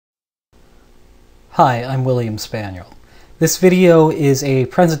Hi, I'm William Spaniel. This video is a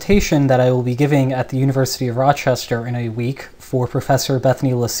presentation that I will be giving at the University of Rochester in a week for Professor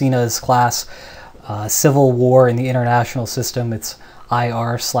Bethany Lacina's class, Civil War in the International System. It's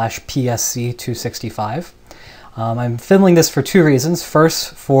IR/PSC 265. I'm filming this for two reasons.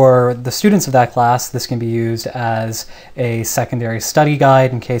 First, for the students of that class, this can be used as a secondary study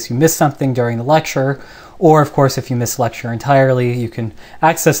guide in case you missed something during the lecture, or of course if you missed lecture entirely, you can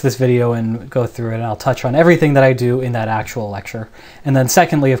access this video and go through it, and I'll touch on everything that I do in that actual lecture. And then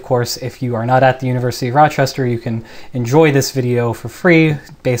secondly, of course, if you are not at the University of Rochester, you can enjoy this video for free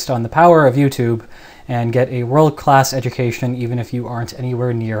based on the power of YouTube and get a world-class education even if you aren't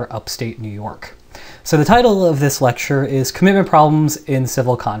anywhere near upstate New York. So the title of this lecture is Commitment Problems in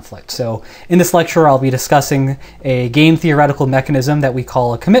Civil Conflict. So in this lecture, I'll be discussing a game theoretical mechanism that we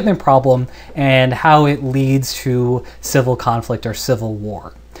call a commitment problem and how it leads to civil conflict or civil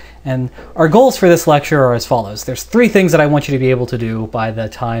war. And our goals for this lecture are as follows. There's three things that I want you to be able to do by the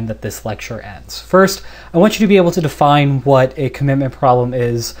time that this lecture ends. First, I want you to be able to define what a commitment problem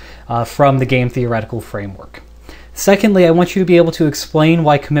is from the game theoretical framework. Secondly, I want you to be able to explain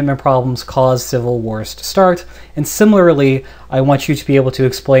why commitment problems cause civil wars to start. And similarly, I want you to be able to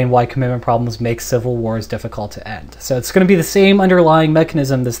explain why commitment problems make civil wars difficult to end. So it's going to be the same underlying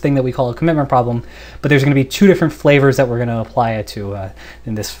mechanism, this thing that we call a commitment problem, but there's going to be two different flavors that we're going to apply it to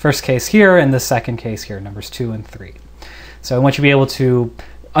in this first case here and the second case here, numbers 2 and 3. So I want you to be able to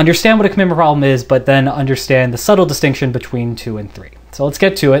understand what a commitment problem is, but then understand the subtle distinction between 2 and 3. So let's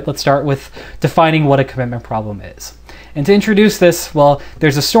get to it. Let's start with defining what a commitment problem is. And to introduce this, well,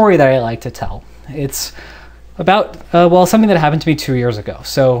 there's a story that I like to tell. It's about, something that happened to me 2 years ago.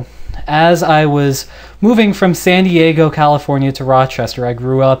 So as I was moving from San Diego, California to Rochester, I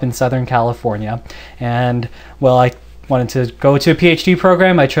grew up in Southern California, and, well, I wanted to go to a PhD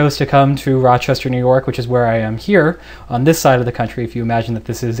program. I chose to come to Rochester, New York, which is where I am here on this side of the country. If you imagine that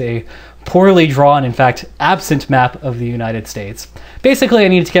this is a poorly drawn, in fact, absent map of the United States. Basically, I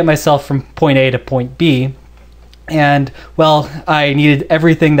needed to get myself from point A to point B. And, well, I needed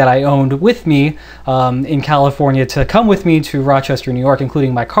everything that I owned with me in California to come with me to Rochester, New York,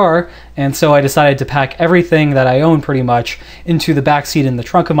 including my car. And so I decided to pack everything that I own pretty much into the back seat in the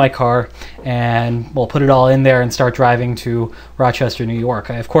trunk of my car and, well, put it all in there and start driving to Rochester, New York.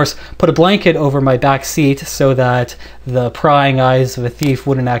 I, of course, put a blanket over my back seat so that the prying eyes of a thief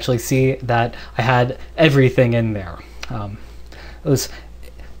wouldn't actually see that I had everything in there. It was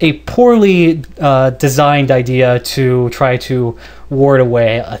a poorly designed idea to try to ward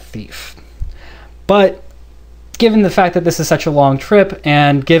away a thief. But given the fact that this is such a long trip,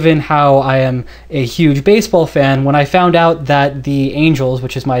 and given how I am a huge baseball fan, when I found out that the Angels,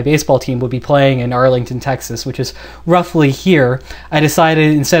 which is my baseball team, would be playing in Arlington, Texas, which is roughly here, I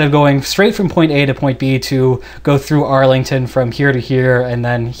decided instead of going straight from point A to point B to go through Arlington from here to here and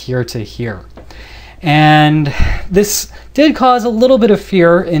then here to here. And this did cause a little bit of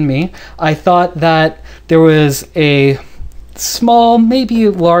fear in me. I thought that there was a small, maybe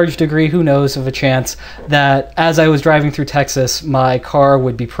large degree, who knows, of a chance that as I was driving through Texas, my car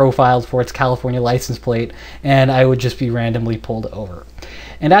would be profiled for its California license plate and I would just be randomly pulled over.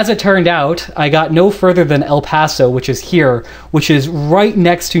 And as it turned out, I got no further than El Paso, which is here, which is right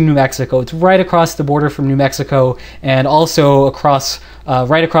next to New Mexico. It's right across the border from New Mexico and also across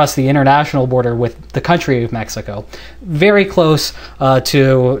right across the international border with the country of Mexico. Very close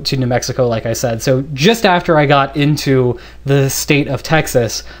to New Mexico, like I said. So just after I got into the state of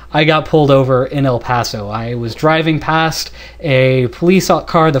Texas, I got pulled over in El Paso. I was driving past a police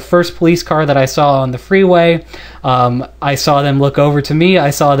car, the first police car that I saw on the freeway. I saw them look over to me.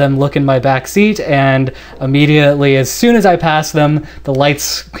 I saw them look in my back seat, and immediately, as soon as I passed them, the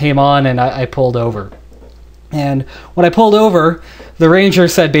lights came on and I pulled over. And when I pulled over, the ranger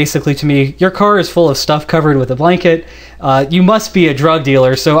said basically to me, "Your car is full of stuff covered with a blanket. You must be a drug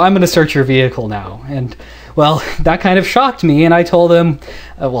dealer, so I'm going to search your vehicle now." And, well, that kind of shocked me, and I told him,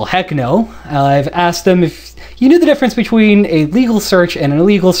 well, heck no. I've asked him if he knew the difference between a legal search and an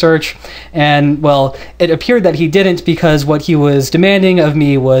illegal search, and, well, it appeared that he didn't, because what he was demanding of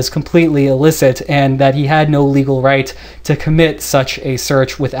me was completely illicit and that he had no legal right to commit such a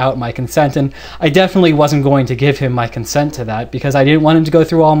search without my consent. And I definitely wasn't going to give him my consent to that because I didn't want him to go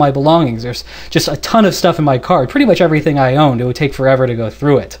through all my belongings. There's just a ton of stuff in my car, pretty much everything I owned. It would take forever to go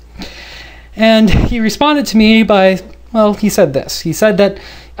through it. And he responded to me by, well, he said this. He said that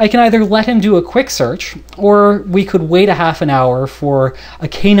I can either let him do a quick search, or we could wait a half an hour for a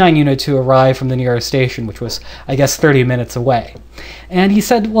canine unit to arrive from the nearest station, which was, I guess, 30 minutes away. And he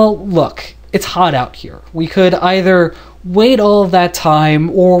said, well, look, it's hot out here. We could either wait all of that time,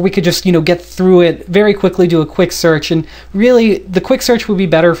 or we could just, get through it very quickly, do a quick search. And really, the quick search would be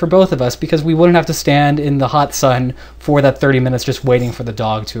better for both of us because we wouldn't have to stand in the hot sun for that 30 minutes just waiting for the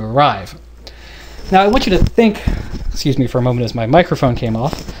dog to arrive. Now, I want you to think, excuse me for a moment as my microphone came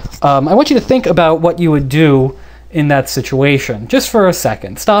off. I want you to think about what you would do in that situation, just for a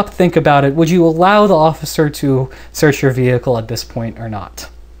second. Stop, think about it. Would you allow the officer to search your vehicle at this point or not?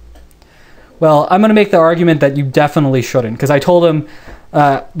 Well, I'm going to make the argument that you definitely shouldn't, because I told him,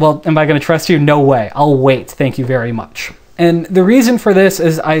 well, am I going to trust you? No way. I'll wait. Thank you very much. And the reason for this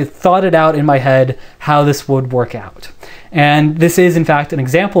is I thought it out in my head how this would work out. And this is, in fact, an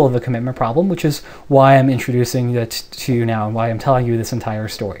example of a commitment problem, which is why I'm introducing it to you now and why I'm telling you this entire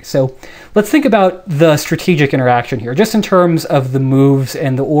story. So let's think about the strategic interaction here, just in terms of the moves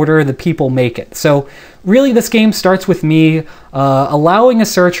and the order the people make it. So really, this game starts with me allowing a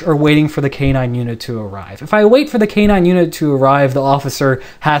search or waiting for the canine unit to arrive. If I wait for the canine unit to arrive, the officer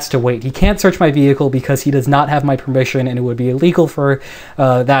has to wait. He can't search my vehicle because he does not have my permission, and it would be illegal for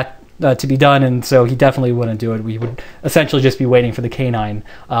that to be done, and so he definitely wouldn't do it. We would essentially just be waiting for the canine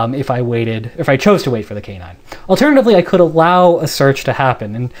if I chose to wait for the canine. Alternatively, I could allow a search to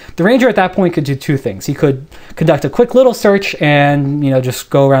happen, and the ranger at that point could do two things. He could conduct a quick little search and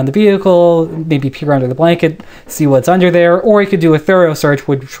just go around the vehicle, maybe peer under the blanket, see what's under there, or he could do a thorough search,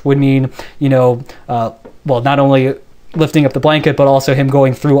 which would mean well, not only lifting up the blanket, but also him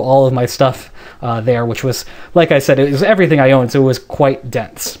going through all of my stuff there, which was, like I said, it was everything I owned, so it was quite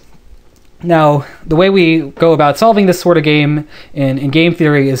dense. Now, the way we go about solving this sort of game in game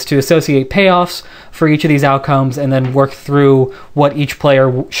theory is to associate payoffs for each of these outcomes and then work through what each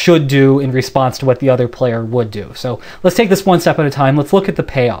player should do in response to what the other player would do. So let's take this one step at a time. Let's look at the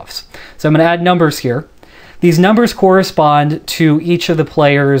payoffs. So I'm going to add numbers here. These numbers correspond to each of the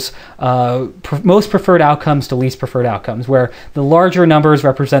players' most preferred outcomes to least preferred outcomes, where the larger numbers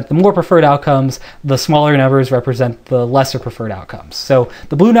represent the more preferred outcomes, the smaller numbers represent the lesser preferred outcomes. So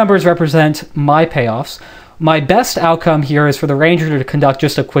the blue numbers represent my payoffs. My best outcome here is for the ranger to conduct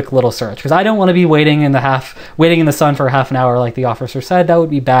just a quick little search, because I don't want to be waiting in the sun for half an hour like the officer said. That would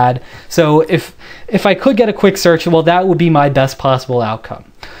be bad. So if I could get a quick search, well, that would be my best possible outcome.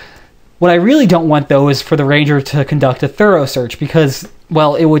 What I really don't want, though, is for the ranger to conduct a thorough search because,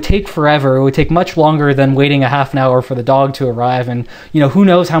 well, it would take forever. It would take much longer than waiting a half an hour for the dog to arrive, and, who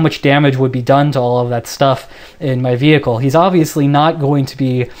knows how much damage would be done to all of that stuff in my vehicle. He's obviously not going to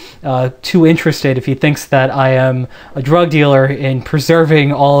be too interested if he thinks that I am a drug dealer in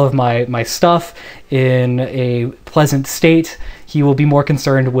preserving all of my stuff in a pleasant state. He will be more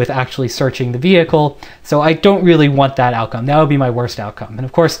concerned with actually searching the vehicle. So I don't really want that outcome. That would be my worst outcome. And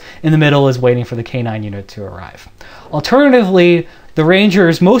of course, in the middle is waiting for the canine unit to arrive. Alternatively, the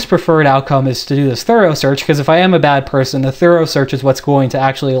ranger's most preferred outcome is to do this thorough search, because if I am a bad person, the thorough search is what's going to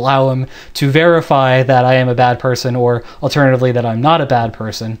actually allow him to verify that I am a bad person, or alternatively that I'm not a bad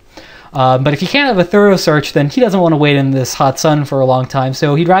person. But if he can't have a thorough search, then he doesn't want to wait in this hot sun for a long time,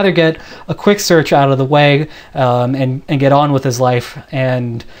 so he'd rather get a quick search out of the way and get on with his life,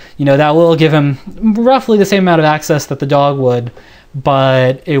 and that will give him roughly the same amount of access that the dog would,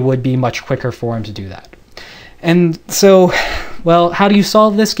 but it would be much quicker for him to do that. And so, well, how do you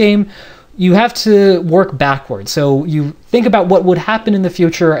solve this game? You have to work backwards. So you think about what would happen in the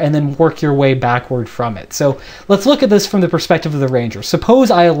future and then work your way backward from it. So let's look at this from the perspective of the ranger.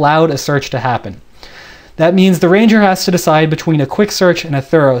 Suppose I allowed a search to happen. That means the ranger has to decide between a quick search and a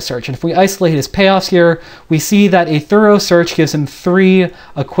thorough search. And if we isolate his payoffs here, we see that a thorough search gives him 3,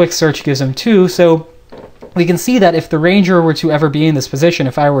 a quick search gives him 2. So we can see that if the ranger were to ever be in this position,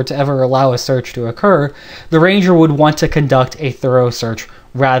 if I were to ever allow a search to occur, the ranger would want to conduct a thorough search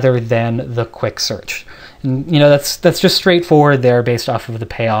rather than the quick search. And, that's just straightforward there based off of the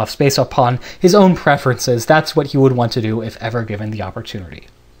payoffs, based upon his own preferences. That's what he would want to do if ever given the opportunity.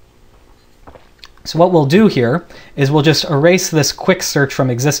 So what we'll do here is we'll just erase this quick search from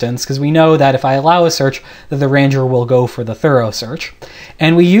existence, because we know that if I allow a search, that the ranger will go for the thorough search.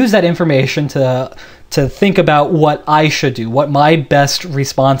 And we use that information to think about what I should do, what my best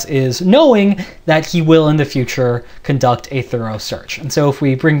response is, knowing that he will in the future conduct a thorough search. And so if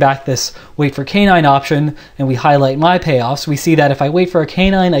we bring back this wait for canine option and we highlight my payoffs, we see that if I wait for a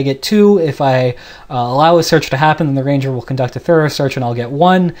canine, I get 2. If I allow a search to happen, then the ranger will conduct a thorough search and I'll get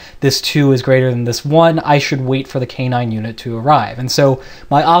 1. This 2 is greater than this 1. I should wait for the canine unit to arrive. And so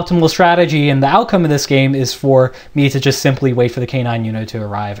my optimal strategy and the outcome of this game is for me to just simply wait for the canine unit to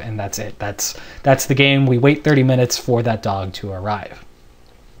arrive, and that's it. That's the game. We wait 30 minutes for that dog to arrive.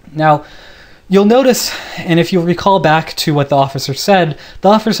 Now, You'll notice, and if you recall back to what the officer said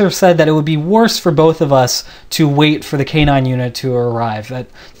that it would be worse for both of us to wait for the canine unit to arrive. That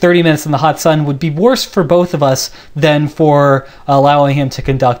 30 minutes in the hot sun would be worse for both of us than for allowing him to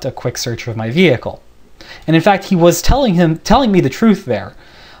conduct a quick search of my vehicle. And in fact, he was telling me the truth there.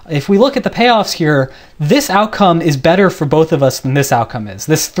 If we look at the payoffs here, this outcome is better for both of us than this outcome is.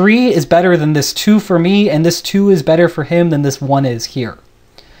 This 3 is better than this 2 for me, and this 2 is better for him than this 1 is here.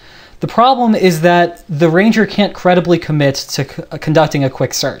 The problem is that the ranger can't credibly commit to conducting a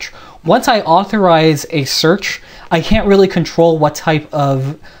quick search. Once I authorize a search, I can't really control what type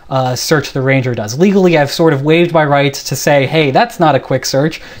of search the ranger does. Legally, I've sort of waived my right to say, hey, that's not a quick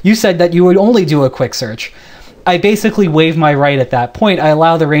search. You said that you would only do a quick search. I basically waive my right at that point. I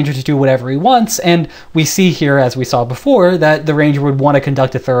allow the ranger to do whatever he wants, and we see here, as we saw before, that the ranger would want to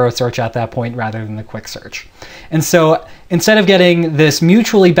conduct a thorough search at that point rather than the quick search. And so instead of getting this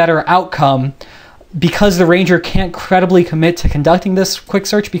mutually better outcome, because the ranger can't credibly commit to conducting this quick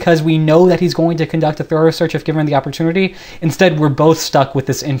search because we know that he's going to conduct a thorough search if given the opportunity, instead we're both stuck with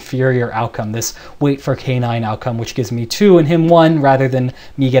this inferior outcome, this wait for canine outcome, which gives me 2 and him 1 rather than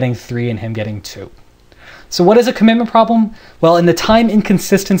me getting 3 and him getting 2. So what is a commitment problem? Well, in the time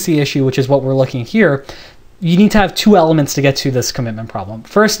inconsistency issue, which is what we're looking here, you need to have 2 elements to get to this commitment problem.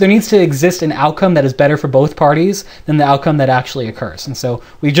 First, there needs to exist an outcome that is better for both parties than the outcome that actually occurs. And so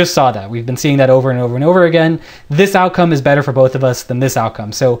we just saw that. We've been seeing that over and over and over again. This outcome is better for both of us than this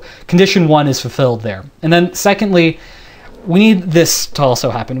outcome. So condition 1 is fulfilled there. And then secondly, we need this to also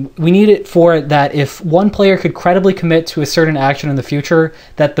happen. We need it for that if one player could credibly commit to a certain action in the future,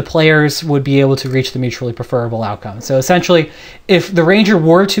 that the players would be able to reach the mutually preferable outcome. So essentially, if the ranger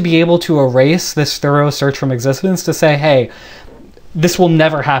were to be able to erase this thorough search from existence, to say, hey, this will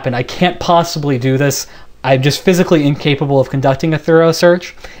never happen, I can't possibly do this, I'm just physically incapable of conducting a thorough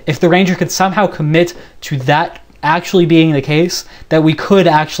search, if the ranger could somehow commit to that actually being the case, that we could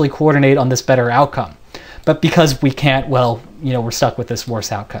actually coordinate on this better outcome. But because we can't, well, we're stuck with this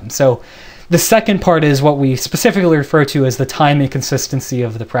worse outcome. So the second part is what we specifically refer to as the time inconsistency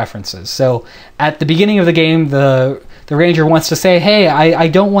of the preferences. So at the beginning of the game, the ranger wants to say, hey, I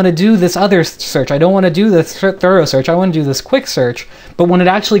don't want to do this other search. I don't want to do this thorough search. I want to do this quick search. But when it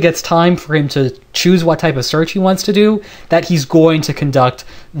actually gets time for him to choose what type of search he wants to do, that he's going to conduct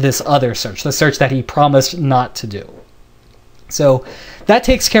this other search, the search that he promised not to do. So that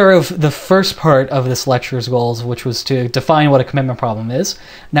takes care of the first part of this lecture's goals, which was to define what a commitment problem is.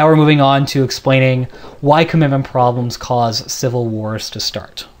 Now we're moving on to explaining why commitment problems cause civil wars to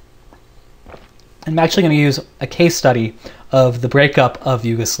start. I'm actually going to use a case study of the breakup of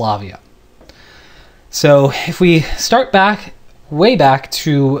Yugoslavia. So if we start way back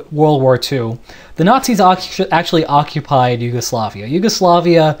to World War II, the Nazis actually occupied Yugoslavia.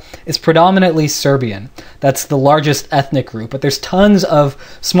 Yugoslavia is predominantly Serbian. That's the largest ethnic group, but there's tons of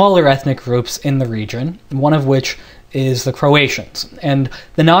smaller ethnic groups in the region, one of which is the Croatians. And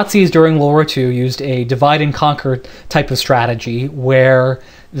the Nazis during World War II used a divide and conquer type of strategy where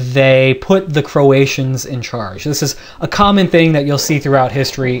they put the Croatians in charge. This is a common thing that you'll see throughout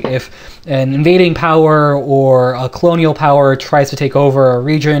history. If an invading power or a colonial power tries to take over a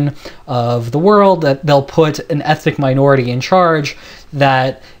region of the world, that they'll put an ethnic minority in charge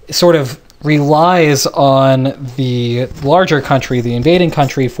that sort of relies on the larger country, the invading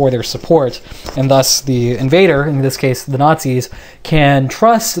country, for their support, and thus the invader, in this case the Nazis, can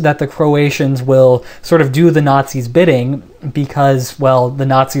trust that the Croatians will sort of do the Nazis' bidding because, well, the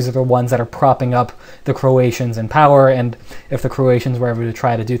Nazis are the ones that are propping up the Croatians in power, and if the Croatians were ever to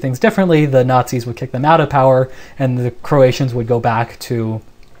try to do things differently, the Nazis would kick them out of power, and the Croatians would go back to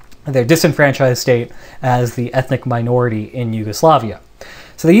their disenfranchised state as the ethnic minority in Yugoslavia.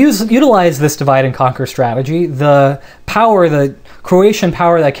 So they utilize this divide and conquer strategy. The Croatian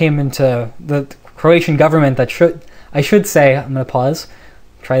power that came into the Croatian government that I'm going to pause,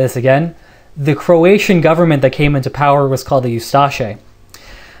 try this again. The Croatian government that came into power was called the Ustaše.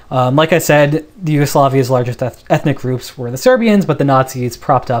 Like I said, the Yugoslavia's largest ethnic groups were the Serbians, but the Nazis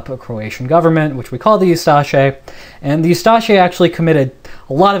propped up a Croatian government, which we call the Ustaše. And the Ustaše actually committed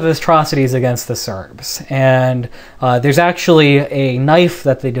a lot of atrocities against the Serbs. And there's actually a knife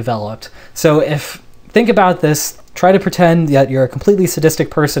that they developed. So think about this. Try to pretend that you're a completely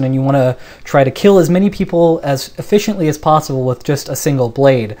sadistic person and you want to try to kill as many people as efficiently as possible with just a single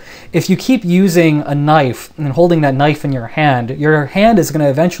blade. If you keep using a knife and holding that knife in your hand is going to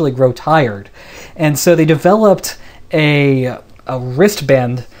eventually grow tired. And so they developed a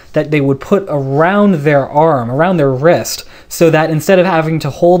wristband that they would put around their arm, around their wrist, so that instead of having to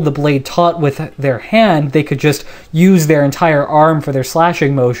hold the blade taut with their hand, they could just use their entire arm for their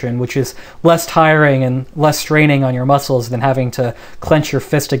slashing motion, which is less tiring and less straining on your muscles than having to clench your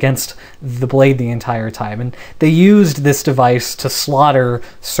fist against the blade the entire time. And they used this device to slaughter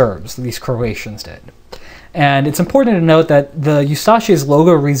Serbs, these Croatians did. And it's important to note that the Ustaše's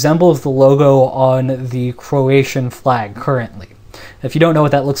logo resembles the logo on the Croatian flag currently. If you don't know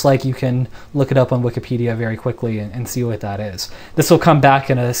what that looks like, you can look it up on Wikipedia very quickly and see what that is. This will come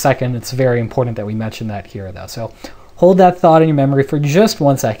back in a second. It's very important that we mention that here, though. So hold that thought in your memory for just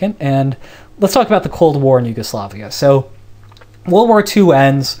 1 second, and let's talk about the Cold War in Yugoslavia. So World War II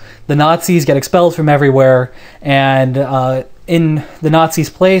ends, the Nazis get expelled from everywhere, and in the Nazis'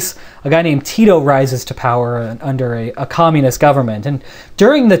 place, a guy named Tito rises to power under a communist government. And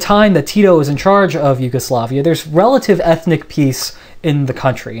during the time that Tito is in charge of Yugoslavia, there's relative ethnic peace in the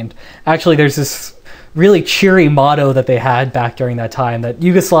country. And actually, there's this really cheery motto that they had back during that time, that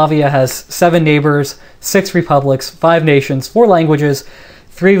Yugoslavia has 7 neighbors, 6 republics, 5 nations, 4 languages,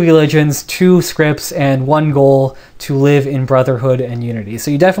 3 religions, 2 scripts, and 1 goal: to live in brotherhood and unity.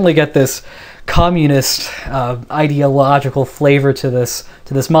 So you definitely get this communist ideological flavor to this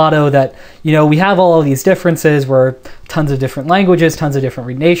motto, that, you know, we have all of these differences, we're tons of different languages, tons of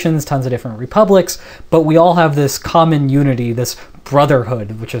different nations, tons of different republics, but we all have this common unity, this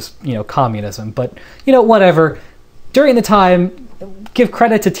brotherhood, which is, you know, communism. But, you know, whatever. During the time, give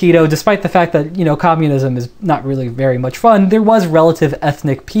credit to Tito, despite the fact that, you know, communism is not really very much fun, there was relative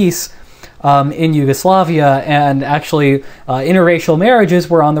ethnic peace in Yugoslavia, and actually interracial marriages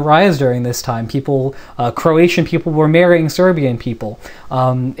were on the rise during this time. Croatian people were marrying Serbian people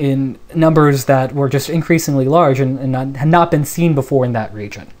in numbers that were just increasingly large and had not been seen before in that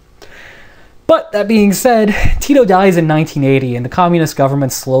region. But that being said, Tito dies in 1980, and the communist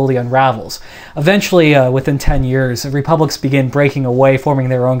government slowly unravels. Eventually, within 10 years, republics begin breaking away, forming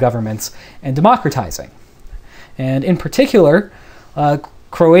their own governments, and democratizing. And in particular,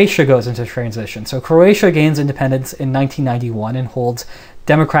 Croatia goes into transition. So Croatia gains independence in 1991 and holds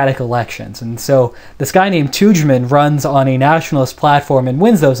democratic elections. And so this guy named Tudjman runs on a nationalist platform and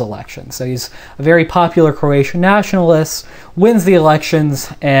wins those elections. So he's a very popular Croatian nationalist, wins the elections,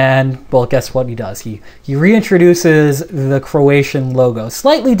 and, well, guess what he does? He reintroduces the Croatian logo.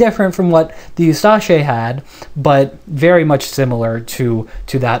 Slightly different from what the Ustaše had, but very much similar to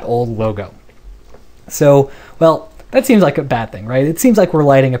that old logo. So, well, that seems like a bad thing, right? It seems like we're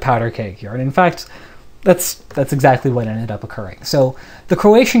lighting a powder keg here. And in fact, that's exactly what ended up occurring. So the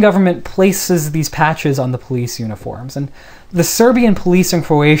Croatian government places these patches on the police uniforms, and the Serbian police in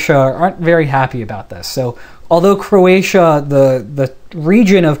Croatia aren't very happy about this. So although Croatia, the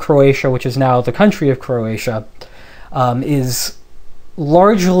region of Croatia, which is now the country of Croatia, is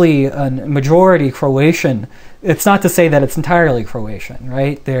largely a majority Croatian, it's not to say that it's entirely Croatian,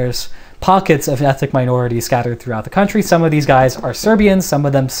 right? There's pockets of ethnic minorities scattered throughout the country. Some of these guys are Serbians, some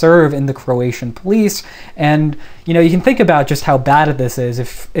of them serve in the Croatian police, and, you know, you can think about just how bad this is.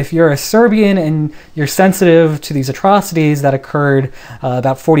 If you're a Serbian and you're sensitive to these atrocities that occurred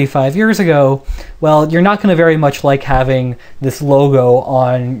about 45 years ago, well, you're not going to very much like having this logo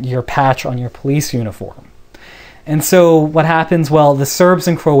on your patch on your police uniform. And so what happens? Well, the Serbs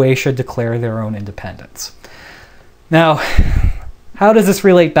in Croatia declare their own independence. Now, how does this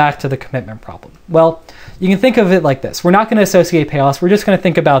relate back to the commitment problem? Well, you can think of it like this. We're not going to associate chaos. We're just going to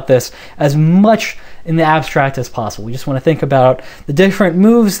think about this as much in the abstract as possible. We just want to think about the different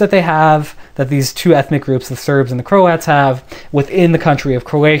moves that they have, that these two ethnic groups, the Serbs and the Croats, have within the country of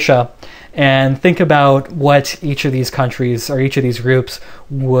Croatia, and think about what each of these countries or each of these groups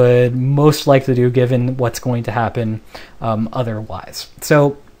would most like to do given what's going to happen otherwise.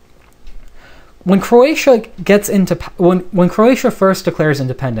 So when Croatia when Croatia first declares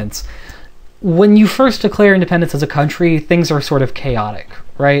independence, when you first declare independence as a country, things are sort of chaotic,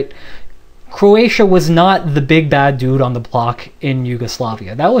 right? Croatia was not the big bad dude on the block in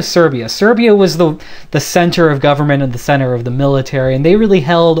Yugoslavia. That was Serbia. Serbia was the center of government and the center of the military, and they really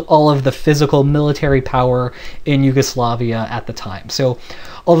held all of the physical military power in Yugoslavia at the time. So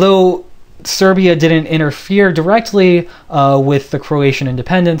although Serbia didn't interfere directly with the Croatian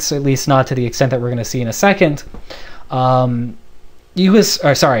independence, at least not to the extent that we're going to see in a second,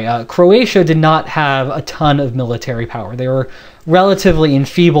 Croatia did not have a ton of military power. They were relatively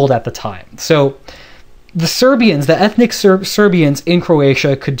enfeebled at the time. So the Serbians, the ethnic Serbians in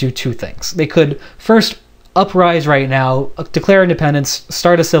Croatia, could do two things. They could first uprise right now, declare independence,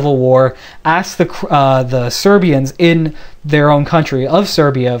 start a civil war, ask the Serbians in their own country of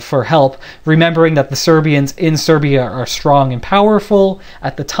Serbia for help, remembering that the Serbians in Serbia are strong and powerful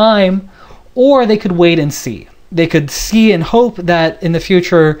at the time, or they could wait and see. they could see and hope that in the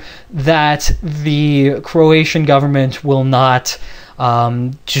future that the Croatian government will not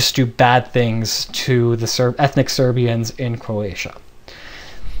just do bad things to the ethnic Serbians in Croatia.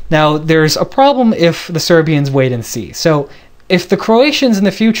 Now, there's a problem if the Serbians wait and see. So if the Croatians in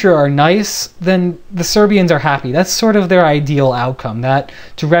the future are nice, then the Serbians are happy. That's sort of their ideal outcome. That,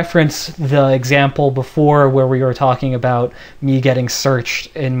 to reference the example before where we were talking about me getting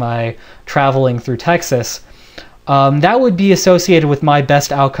searched in my traveling through Texas, that would be associated with my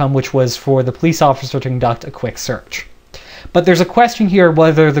best outcome, which was for the police officer to conduct a quick search. But there's a question here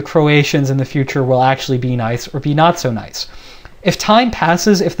whether the Croatians in the future will actually be nice or be not so nice. If time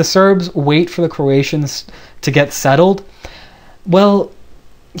passes, if the Serbs wait for the Croatians to get settled, well,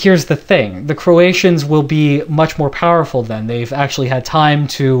 here's the thing. The Croatians will be much more powerful then. They've actually had time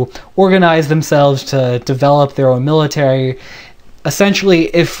to organize themselves, to develop their own military. Essentially,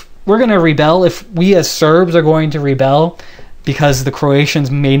 if we're going to rebel, if we as Serbs are going to rebel, because the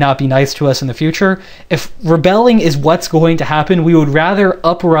Croatians may not be nice to us in the future, if rebelling is what's going to happen, we would rather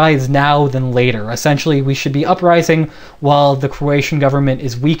uprise now than later. Essentially, we should be uprising while the Croatian government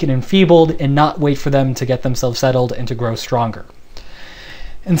is weak and enfeebled, and not wait for them to get themselves settled and to grow stronger.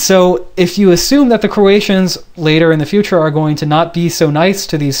 And so if you assume that the Croatians later in the future are going to not be so nice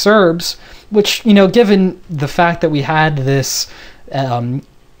to these Serbs, which, given the fact that we had this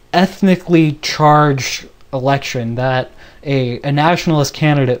ethnically charged election that a nationalist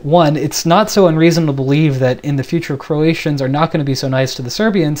candidate won, it's not so unreasonable to believe that in the future Croatians are not going to be so nice to the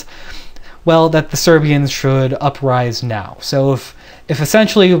Serbians, well, that the Serbians should uprise now. So if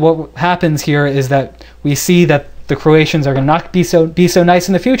essentially what happens here is that we see that the Croatians are going to not be so nice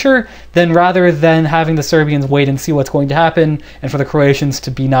in the future, then rather than having the Serbians wait and see what's going to happen and for the Croatians to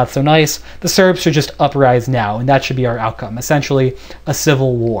be not so nice, the Serbs should just uprise now, and that should be our outcome. Essentially, a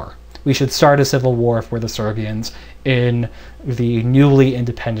civil war. We should start a civil war for the Serbians in the newly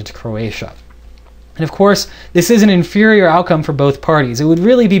independent Croatia. And of course, this is an inferior outcome for both parties. It would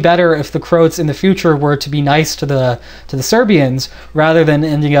really be better if the Croats in the future were to be nice to the Serbians, rather than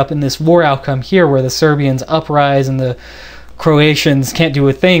ending up in this war outcome here where the Serbians uprise and the Croatians can't do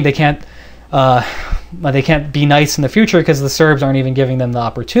a thing. They can't be nice in the future because the Serbs aren't even giving them the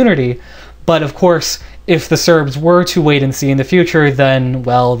opportunity. But of course, if the Serbs were to wait and see in the future, then,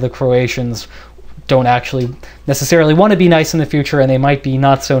 well, the Croatians don't actually necessarily want to be nice in the future, and they might be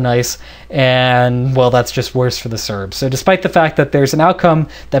not so nice, and, well, that's just worse for the Serbs. So despite the fact that there's an outcome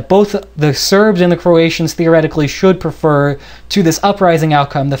that both the Serbs and the Croatians theoretically should prefer to this uprising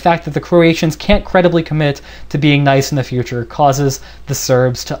outcome, the fact that the Croatians can't credibly commit to being nice in the future causes the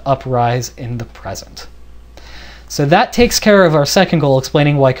Serbs to uprise in the present. So that takes care of our second goal,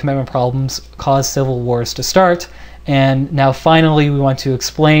 explaining why commitment problems cause civil wars to start. And now finally, we want to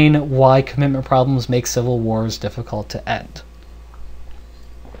explain why commitment problems make civil wars difficult to end.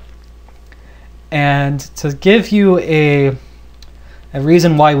 And to give you a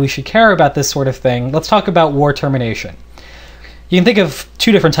reason why we should care about this sort of thing, let's talk about war termination. You can think of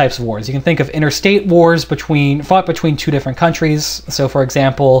two different types of wars. You can think of interstate wars fought between two different countries. So, for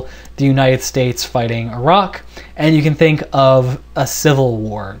example, the United States fighting Iraq. And you can think of a civil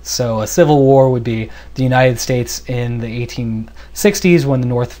war. So a civil war would be the United States in the 1860s when the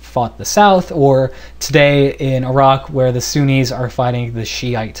North fought the South, or today in Iraq where the Sunnis are fighting the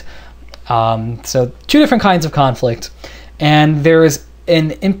Shiite. So two different kinds of conflict. And there is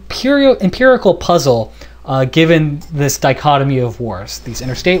an empirical puzzle given this dichotomy of wars, these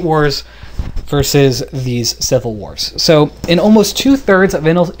interstate wars versus these civil wars. So in almost two-thirds of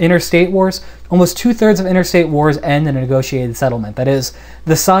interstate wars end in a negotiated settlement. That is,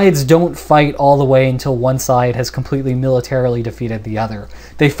 the sides don't fight all the way until one side has completely militarily defeated the other.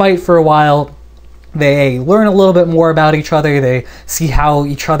 They fight for a while. They learn a little bit more about each other. They see how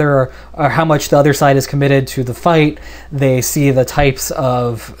each other or how much the other side is committed to the fight. They see the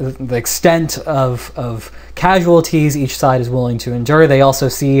extent of casualties each side is willing to endure. They also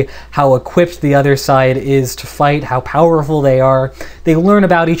see how equipped the other side is to fight, how powerful they are. They learn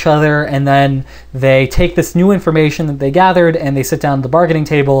about each other, and then they take this new information that they gathered and they sit down at the bargaining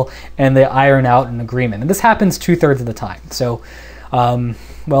table and they iron out an agreement. And this happens two-thirds of the time. So,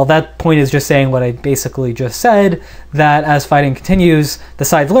 well, that point is just saying what I basically just said, that as fighting continues, the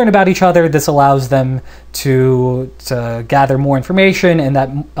sides learn about each other. This allows them to gather more information, and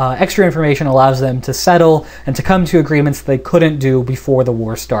that extra information allows them to settle and to come to agreements they couldn't do before the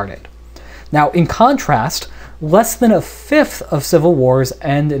war started. Now, in contrast, less than a fifth of civil wars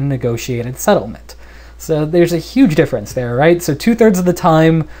end in a negotiated settlement. So there's a huge difference there, right? So about two-thirds of the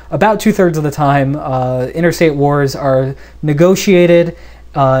time, interstate wars are negotiated,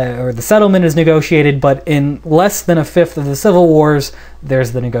 or the settlement is negotiated, but in less than a fifth of the civil wars,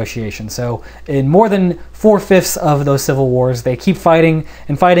 there's the negotiation. So in more than 4/5 of those civil wars, they keep fighting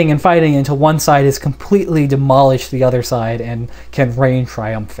and fighting and fighting until one side has completely demolished the other side and can reign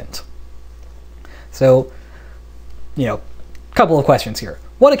triumphant. So, a couple of questions here.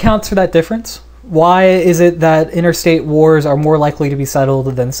 What accounts for that difference? Why is it that interstate wars are more likely to be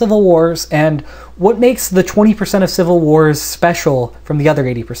settled than civil wars? And what makes the 20% of civil wars special from the other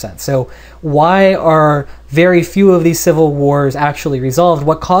 80%? So why are very few of these civil wars actually resolved?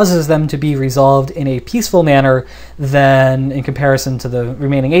 What causes them to be resolved in a peaceful manner than in comparison to the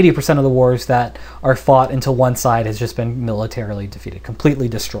remaining 80% of the wars that are fought until one side has just been militarily defeated, completely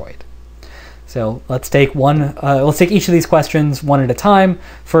destroyed? So let's take each of these questions one at a time.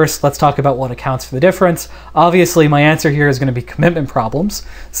 First, let's talk about what accounts for the difference. Obviously, my answer here is going to be commitment problems.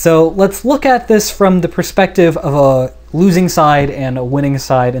 So let's look at this from the perspective of a losing side and a winning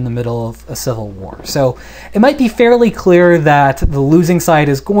side in the middle of a civil war. So it might be fairly clear that the losing side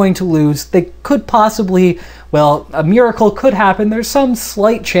is going to lose. They could possibly, a miracle could happen. There's some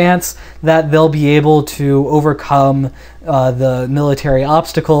slight chance that they'll be able to overcome the military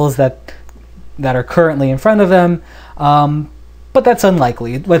obstacles that are currently in front of them, but that's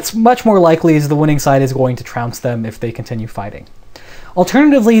unlikely. What's much more likely is the winning side is going to trounce them if they continue fighting.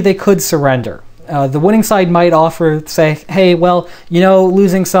 Alternatively, they could surrender. The winning side might say, hey,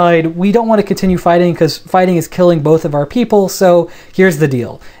 losing side, we don't want to continue fighting because fighting is killing both of our people, so here's the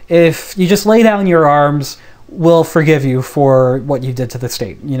deal. If you just lay down your arms, we'll forgive you for what you did to the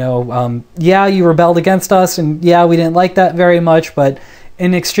state. Yeah, you rebelled against us, and yeah, we didn't like that very much, but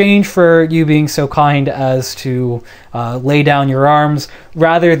in exchange for you being so kind as to lay down your arms,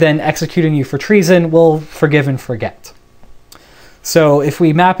 rather than executing you for treason, we'll forgive and forget. So if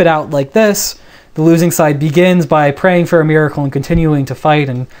we map it out like this, the losing side begins by praying for a miracle and continuing to fight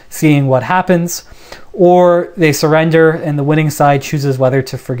and seeing what happens, or they surrender and the winning side chooses whether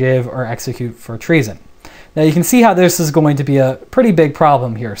to forgive or execute for treason. Now you can see how this is going to be a pretty big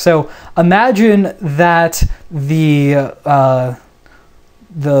problem here. So imagine that the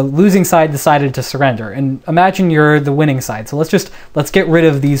losing side decided to surrender, and imagine you're the winning side. So let's get rid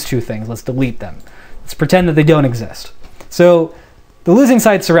of these two things. Let's delete them. Let's pretend that they don't exist. So the losing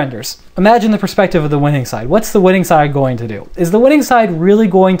side surrenders. Imagine the perspective of the winning side. What's the winning side going to do? Is the winning side really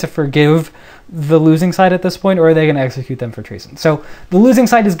going to forgive the losing side at this point, or are they going to execute them for treason? So the losing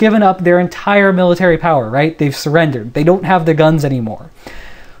side has given up their entire military power, right? They've surrendered. They don't have the guns anymore.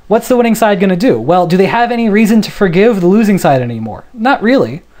 What's the winning side going to do? Well, do they have any reason to forgive the losing side anymore? Not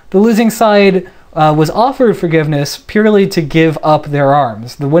really. The losing side was offered forgiveness purely to give up their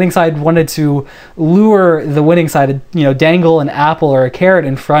arms. The winning side wanted to lure the winning side, dangle an apple or a carrot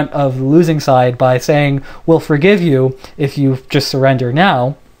in front of the losing side by saying, we'll forgive you if you just surrender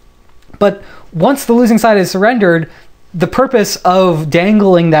now. But once the losing side has surrendered, the purpose of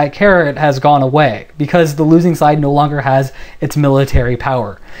dangling that carrot has gone away because the losing side no longer has its military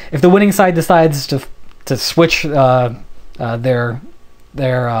power. If the winning side decides to switch their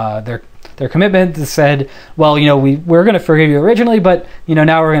commitment, said, we're going to forgive you originally, but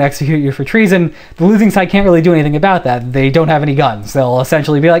now we're going to execute you for treason, the losing side can't really do anything about that. They don't have any guns. They'll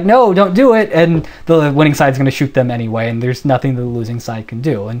essentially be like, no, don't do it, and the winning side's going to shoot them anyway, and there's nothing the losing side can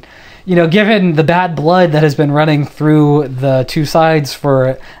do. And given the bad blood that has been running through the two sides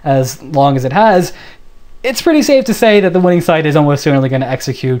for as long as it has, it's pretty safe to say that the winning side is almost certainly going to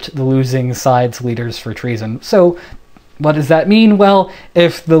execute the losing side's leaders for treason. So what does that mean? Well,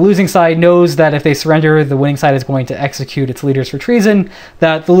 if the losing side knows that if they surrender, the winning side is going to execute its leaders for treason,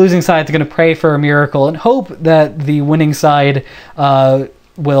 that the losing side is going to pray for a miracle and hope that the winning side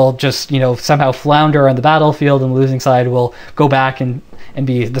will just, somehow flounder on the battlefield, and the losing side will go back and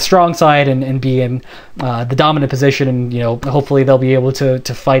be the strong side and be in the dominant position, and hopefully they'll be able to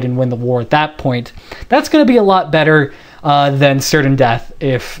fight and win the war at that point. That's going to be a lot better than certain death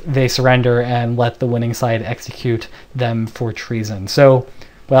if they surrender and let the winning side execute them for treason. So,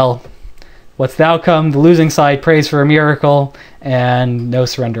 what's the outcome? The losing side prays for a miracle and no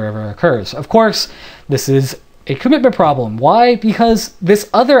surrender ever occurs. Of course, this is a commitment problem. Why? Because this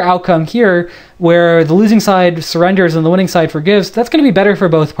other outcome here, where the losing side surrenders and the winning side forgives, that's going to be better for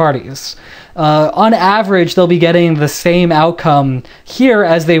both parties. On average, they'll be getting the same outcome here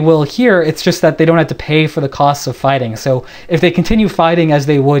as they will here. It's just that they don't have to pay for the costs of fighting. So if they continue fighting as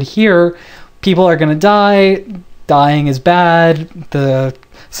they would here, people are going to die. Dying is bad. The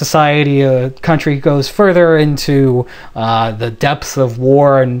society, a country goes further into the depths of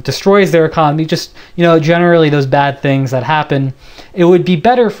war and destroys their economy, just, generally those bad things that happen, it would be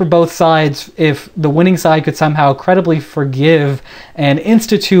better for both sides if the winning side could somehow credibly forgive and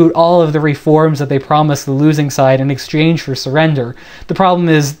institute all of the reforms that they promised the losing side in exchange for surrender. The problem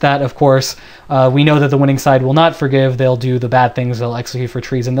is that, of course, we know that the winning side will not forgive. They'll do the bad things. They'll execute for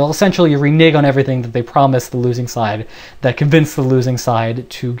treason. They'll essentially renege on everything that they promised the losing side, that convinced the losing side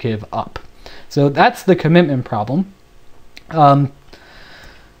to give up. So that's the commitment problem.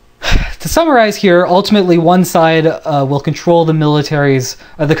 To summarize here, ultimately one side will control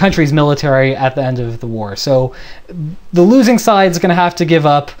the country's military at the end of the war. So the losing side is going to have to give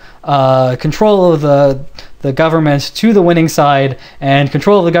up control of the government to the winning side, and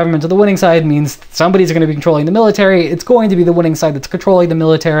control of the government to the winning side means somebody's going to be controlling the military. It's going to be the winning side that's controlling the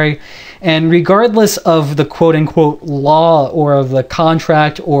military, and regardless of the quote-unquote law or of the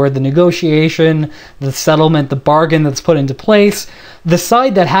contract or the negotiation, the settlement, the bargain that's put into place, the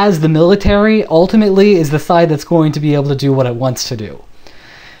side that has the military ultimately is the side that's going to be able to do what it wants to do.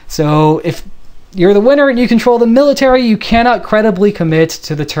 So if you're the winner and you control the military, you cannot credibly commit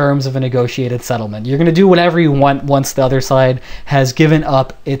to the terms of a negotiated settlement. You're going to do whatever you want once the other side has given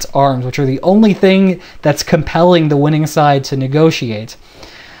up its arms, which are the only thing that's compelling the winning side to negotiate.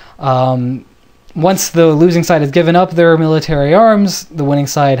 Once the losing side has given up their military arms, the winning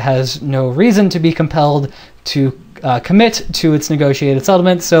side has no reason to be compelled to commit to its negotiated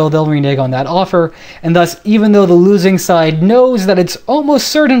settlement, so they'll renege on that offer, and thus, even though the losing side knows that it's almost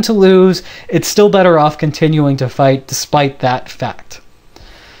certain to lose, it's still better off continuing to fight despite that fact.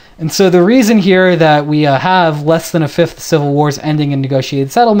 And so the reason here that we have less than a fifth of civil wars ending in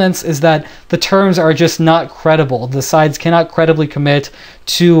negotiated settlements is that the terms are just not credible. The sides cannot credibly commit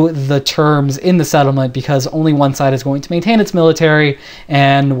to the terms in the settlement because only one side is going to maintain its military,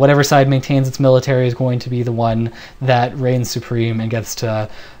 and whatever side maintains its military is going to be the one that reigns supreme and gets to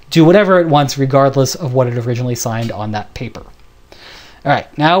do whatever it wants regardless of what it originally signed on that paper. All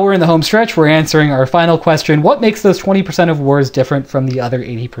right, now we're in the home stretch. We're answering our final question. What makes those 20% of wars different from the other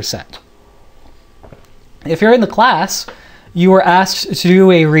 80%? If you're in the class, you were asked to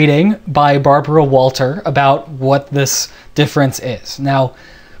do a reading by Barbara Walter about what this difference is. Now,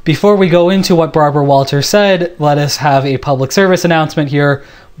 before we go into what Barbara Walter said, let us have a public service announcement here.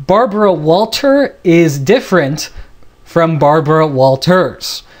 Barbara Walter is different from Barbara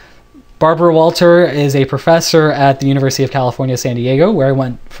Walters. Barbara Walter is a professor at the University of California, San Diego, where I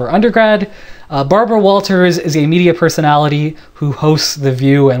went for undergrad. Barbara Walters is a media personality who hosts The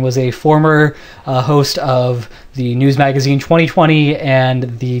View and was a former host of the news magazine 2020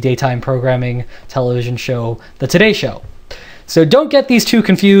 and the daytime programming television show The Today Show. So don't get these two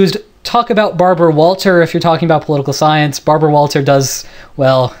confused. Talk about Barbara Walter if you're talking about political science. Barbara Walter does,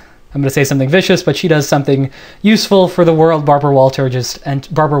 well, I'm going to say something vicious, but she does something useful for the world. Barbara Walters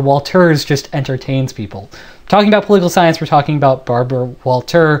just entertains people. Talking about political science, we're talking about Barbara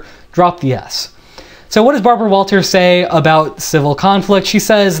Walter. Drop the S. So what does Barbara Walter say about civil conflict? She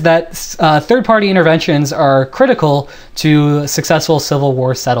says that third-party interventions are critical to successful civil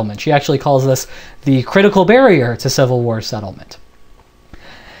war settlement. She actually calls this the critical barrier to civil war settlement.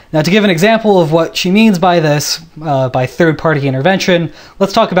 Now, to give an example of what she means by this, by third-party intervention,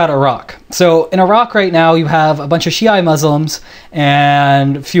 let's talk about Iraq. So in Iraq right now, you have a bunch of Shia Muslims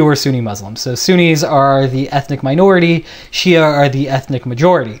and fewer Sunni Muslims. So Sunnis are the ethnic minority, Shia are the ethnic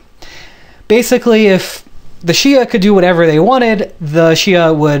majority. Basically, if the Shia could do whatever they wanted, the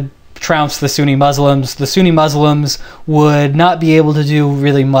Shia would trounce the Sunni Muslims. The Sunni Muslims would not be able to do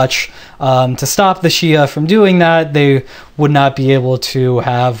really much to stop the Shia from doing that. They would not be able to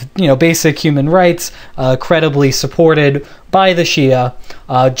have, basic human rights credibly supported by the Shia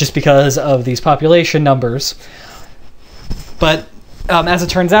just because of these population numbers. But as it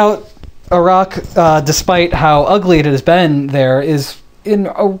turns out, Iraq, despite how ugly it has been there, is in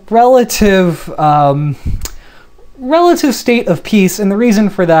a relative state of peace, and the reason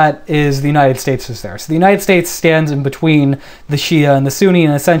for that is the United States is there. So the United States stands in between the Shia and the Sunni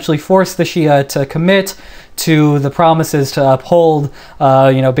and essentially forced the Shia to commit to the promises to uphold,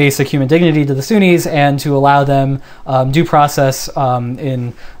 basic human dignity to the Sunnis and to allow them due process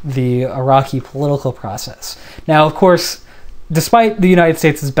in the Iraqi political process. Now, of course, despite the United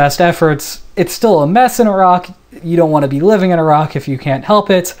States' best efforts, it's still a mess in Iraq. You don't want to be living in Iraq if you can't help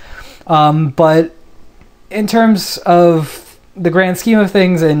it. But in terms of the grand scheme of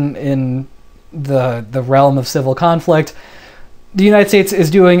things in the realm of civil conflict, the United States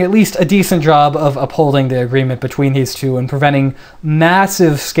is doing at least a decent job of upholding the agreement between these two and preventing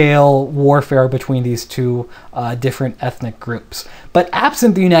massive scale warfare between these two different ethnic groups. But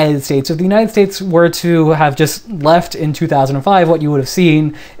absent the United States, if the United States were to have just left in 2005, what you would have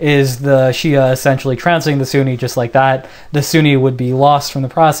seen is the Shia essentially trouncing the Sunni just like that. The Sunni would be lost from the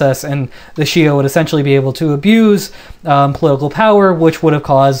process, and the Shia would essentially be able to abuse political power, which would have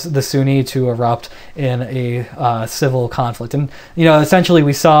caused the Sunni to erupt in a civil conflict. And, essentially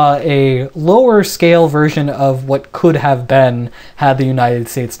we saw a lower scale version of what could have been had the United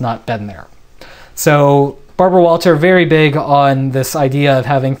States not been there. So Barbara Walter, very big on this idea of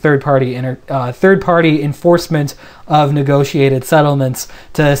having third-party enforcement of negotiated settlements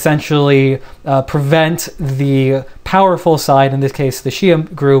to essentially prevent the powerful side, in this case the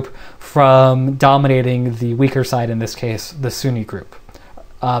Shia group, from dominating the weaker side, in this case the Sunni group.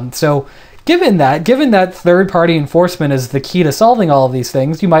 So given that third-party enforcement is the key to solving all of these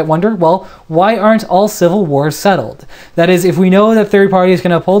things, you might wonder, well, why aren't all civil wars settled? That is, if we know that third parties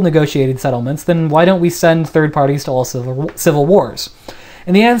can uphold negotiated settlements, then why don't we send third parties to all civil wars?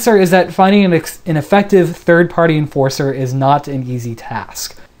 And the answer is that finding an effective third-party enforcer is not an easy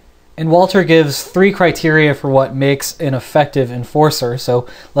task. And Walter gives 3 criteria for what makes an effective enforcer, so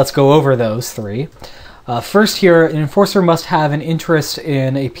let's go over those 3. First here, an enforcer must have an interest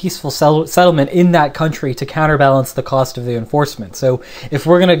in a peaceful settlement in that country to counterbalance the cost of the enforcement. So if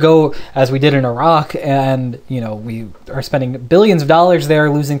we're going to go, as we did in Iraq, and we are spending billions of dollars there,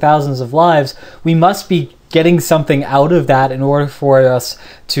 losing thousands of lives, we must be getting something out of that in order for us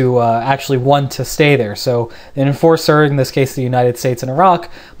to actually want to stay there. So an enforcer, in this case the United States and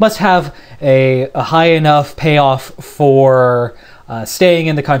Iraq, must have a high enough payoff for staying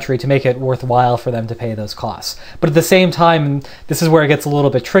in the country to make it worthwhile for them to pay those costs. But at the same time, and this is where it gets a little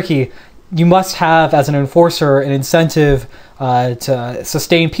bit tricky, you must have, as an enforcer, an incentive to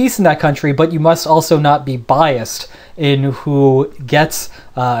sustain peace in that country, but you must also not be biased in who gets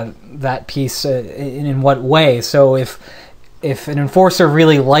that peace in what way. So if an enforcer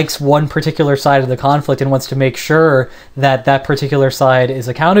really likes one particular side of the conflict and wants to make sure that that particular side is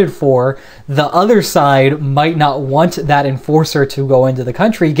accounted for, the other side might not want that enforcer to go into the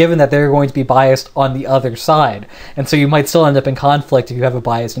country, given that they're going to be biased on the other side. And so you might still end up in conflict if you have a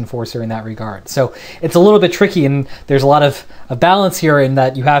biased enforcer in that regard. So it's a little bit tricky, and there's a lot of balance here in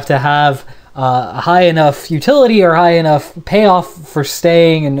that you have to have a high enough utility or high enough payoff for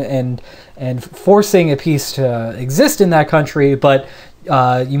staying and forcing a peace to exist in that country, but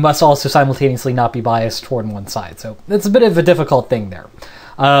you must also simultaneously not be biased toward one side. So it's a bit of a difficult thing there.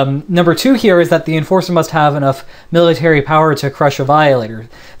 Number 2 here is that the enforcer must have enough military power to crush a violator.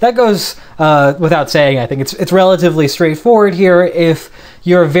 That goes without saying. I think it's relatively straightforward here. If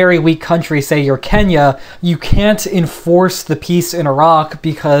you're a very weak country, say you're Kenya, you can't enforce the peace in Iraq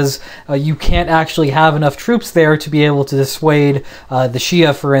because you can't actually have enough troops there to be able to dissuade the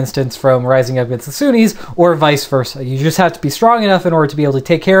Shia, for instance, from rising up against the Sunnis, or vice versa. You just have to be strong enough in order to be able to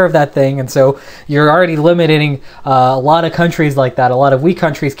take care of that thing, and so you're already limiting a lot of countries like that. A lot of weak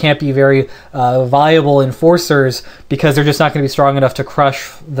countries can't be very viable enforcers because they're just not going to be strong enough to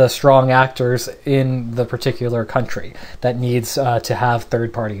crush the strong actors in the particular country that needs to have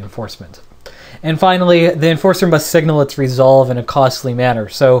third-party enforcement. And finally, the enforcer must signal its resolve in a costly manner.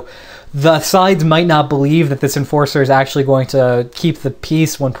 So the sides might not believe that this enforcer is actually going to keep the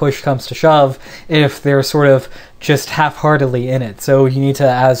peace when push comes to shove if they're sort of just half-heartedly in it. So you need to,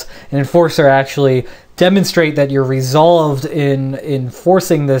 as an enforcer, actually demonstrate that you're resolved in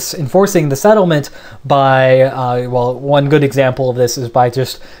enforcing the settlement by, well, one good example of this is by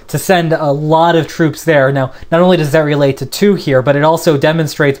just to send a lot of troops there. Now, not only does that relate to 2 here, but it also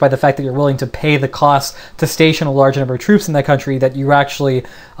demonstrates by the fact that you're willing to pay the cost to station a large number of troops in that country that you actually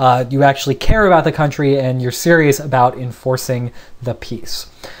care about the country and you're serious about enforcing the peace.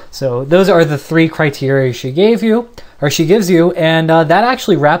 So those are the 3 criteria she gives you, and that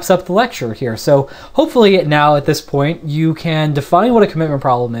actually wraps up the lecture here. So hopefully now at this point you can define what a commitment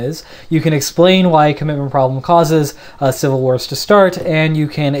problem is, you can explain why a commitment problem causes civil wars to start, and you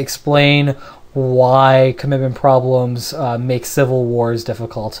can explain why commitment problems make civil wars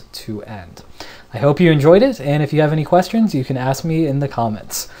difficult to end. I hope you enjoyed it, and if you have any questions, you can ask me in the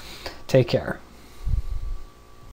comments. Take care.